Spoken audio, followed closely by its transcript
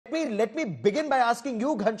let me begin by asking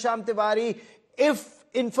you, Ghanshyam Tiwari, if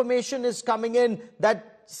information is coming in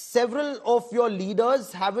that several of your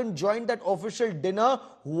leaders haven't joined that official dinner,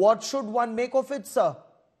 what should one make of it, sir?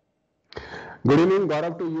 Good evening,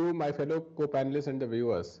 Gaurav, to you, my fellow co-panelists and the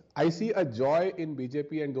viewers. I see a joy in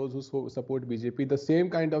BJP and those who support BJP, the same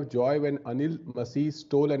kind of joy when Anil Masi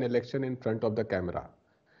stole an election in front of the camera.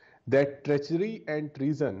 That treachery and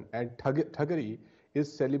treason and thuggery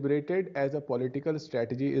is celebrated as a political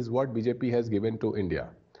strategy is what BJP has given to India.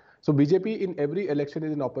 So BJP in every election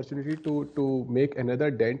is an opportunity to make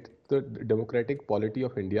another dent to the democratic polity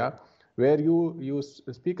of India, where you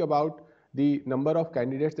speak about the number of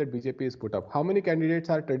candidates that BJP has put up. How many candidates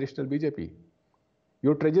are traditional BJP?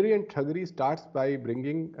 Your treasury and thuggery starts by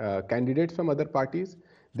bringing candidates from other parties.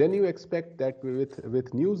 Then you expect that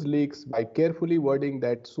with news leaks, by carefully wording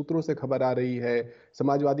that सूत्रों से खबर आ रही है,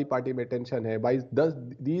 Samajwadi party में tension है, by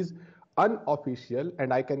these unofficial,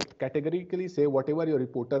 and I can categorically say whatever your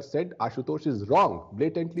reporter said, Ashutosh is wrong,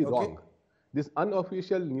 blatantly wrong. This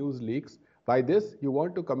unofficial news leaks, by this you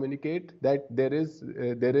want to communicate that there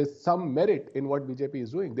is some merit in what BJP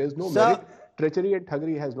is doing. There is no merit. Treachery and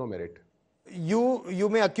thuggery has no merit. You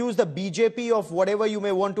may accuse the BJP of whatever you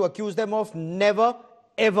may want to accuse them of. Never,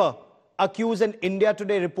 ever accuse an India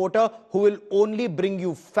Today reporter who will only bring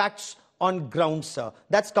you facts on ground, sir.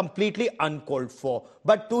 That's completely uncalled for.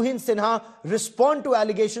 But Tuhin Sinha, respond to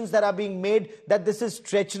allegations that are being made that this is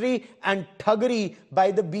treachery and thuggery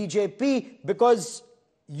by the BJP, because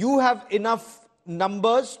you have enough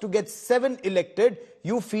numbers to get 7 elected.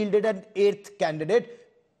 You fielded an 8th candidate.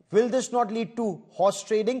 Will this not lead to horse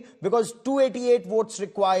trading? Because 288 votes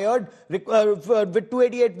required, with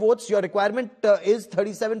 288 votes, your requirement is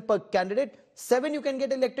 37 per candidate. 7 you can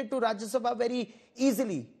get elected to Rajya Sabha very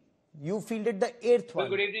easily. You fielded the 8th one.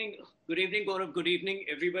 Well, good evening, Gaurav. Good evening,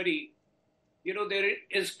 everybody. You know, there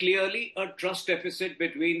is clearly a trust deficit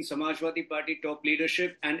between Samajwadi Party top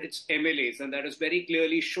leadership and its MLAs, and that is very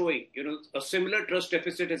clearly showing. You know, a similar trust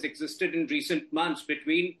deficit has existed in recent months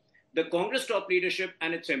between the Congress top leadership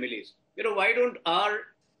and its MLAs. You know, why don't our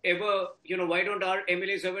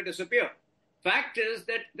MLAs ever disappear? Fact is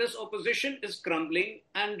that this opposition is crumbling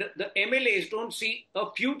and the MLAs don't see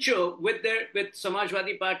a future with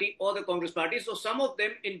Samajwadi Party or the Congress Party. So some of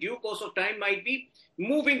them in due course of time might be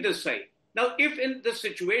moving this side. Now, if in this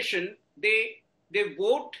situation they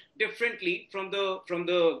vote differently from the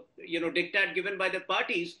diktat given by the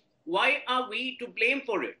parties, why are we to blame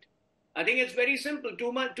for it? I think it's very simple.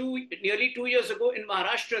 Nearly 2 years ago in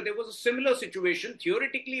Maharashtra, there was a similar situation.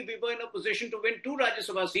 Theoretically, we were in a position to win 2 Rajya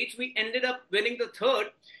Sabha seats. We ended up winning the 3rd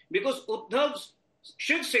because Uddhav's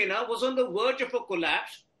Shiv Sena was on the verge of a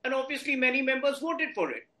collapse, and obviously many members voted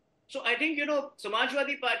for it. So I think,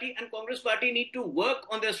 Samajwadi Party and Congress Party need to work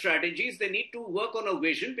on their strategies. They need to work on a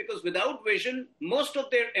vision, because without vision, most of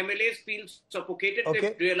their MLAs feel suffocated.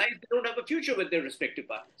 Okay. They realize they don't have a future with their respective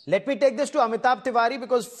parties. Let me take this to Amitabh Tiwari,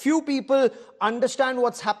 because few people understand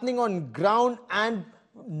what's happening on ground and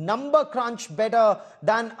number crunch better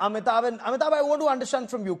than Amitabh. And Amitabh, I want to understand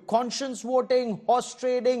from you, conscience voting, horse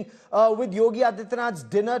trading, with Yogi Adityanath's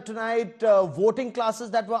dinner tonight, voting classes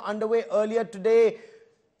that were underway earlier today,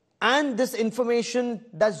 and this information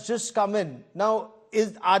that's just come in. Now,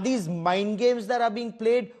 are these mind games that are being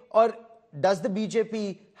played, or does the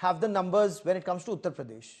BJP have the numbers when it comes to Uttar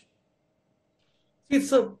Pradesh?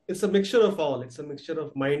 It's a mixture of all. It's a mixture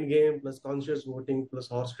of mind game plus conscious voting plus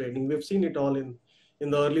horse trading. We've seen it all in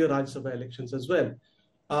the earlier Rajya Sabha elections as well.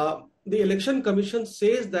 The Election Commission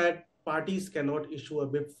says that parties cannot issue a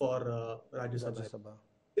whip for Rajya Sabha.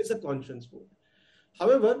 It's a conscience vote.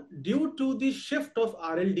 However, due to the shift of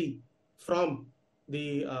RLD from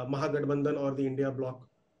the Mahagathbandhan or the India bloc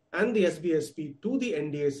and the SBSP to the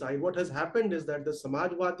NDA side, what has happened is that the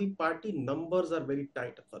Samajwadi Party numbers are very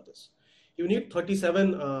tight for this. You need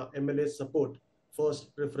 37 MLA support,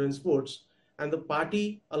 first preference votes, and the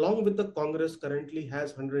party along with the Congress currently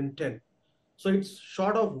has 110. So it's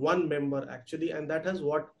short of 1 member actually, and that is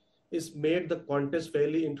what is made the contest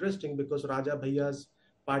fairly interesting, because Raja Bhaiya's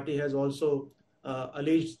party has also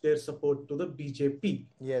alleged their support to the BJP.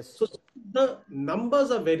 Yes. So the numbers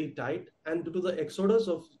are very tight, and due to the exodus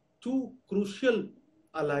of 2 crucial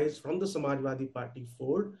allies from the Samajwadi Party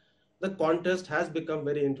fold, the contest has become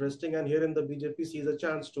very interesting, and here in the BJP sees a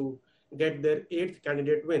chance to get their 8th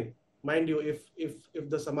candidate win. Mind you, if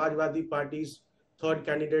the Samajwadi Party's 3rd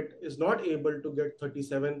candidate is not able to get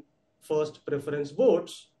 37 first preference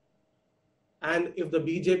votes, and if the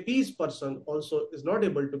BJP's person also is not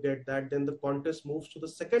able to get that, then the contest moves to the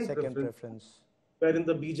second preference. wherein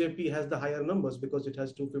the BJP has the higher numbers because it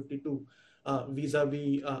has 252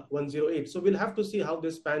 vis-a-vis 108. So we'll have to see how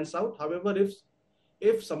this pans out. However,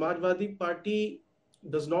 if Samajwadi Party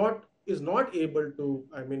is not able to,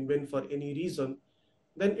 win for any reason,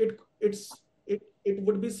 then it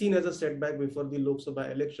would be seen as a setback before the Lok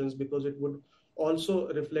Sabha elections, because it would also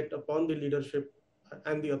reflect upon the leadership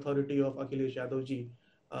and the authority of Akhilesh Yadav ji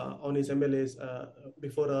on his MLAs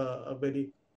before a very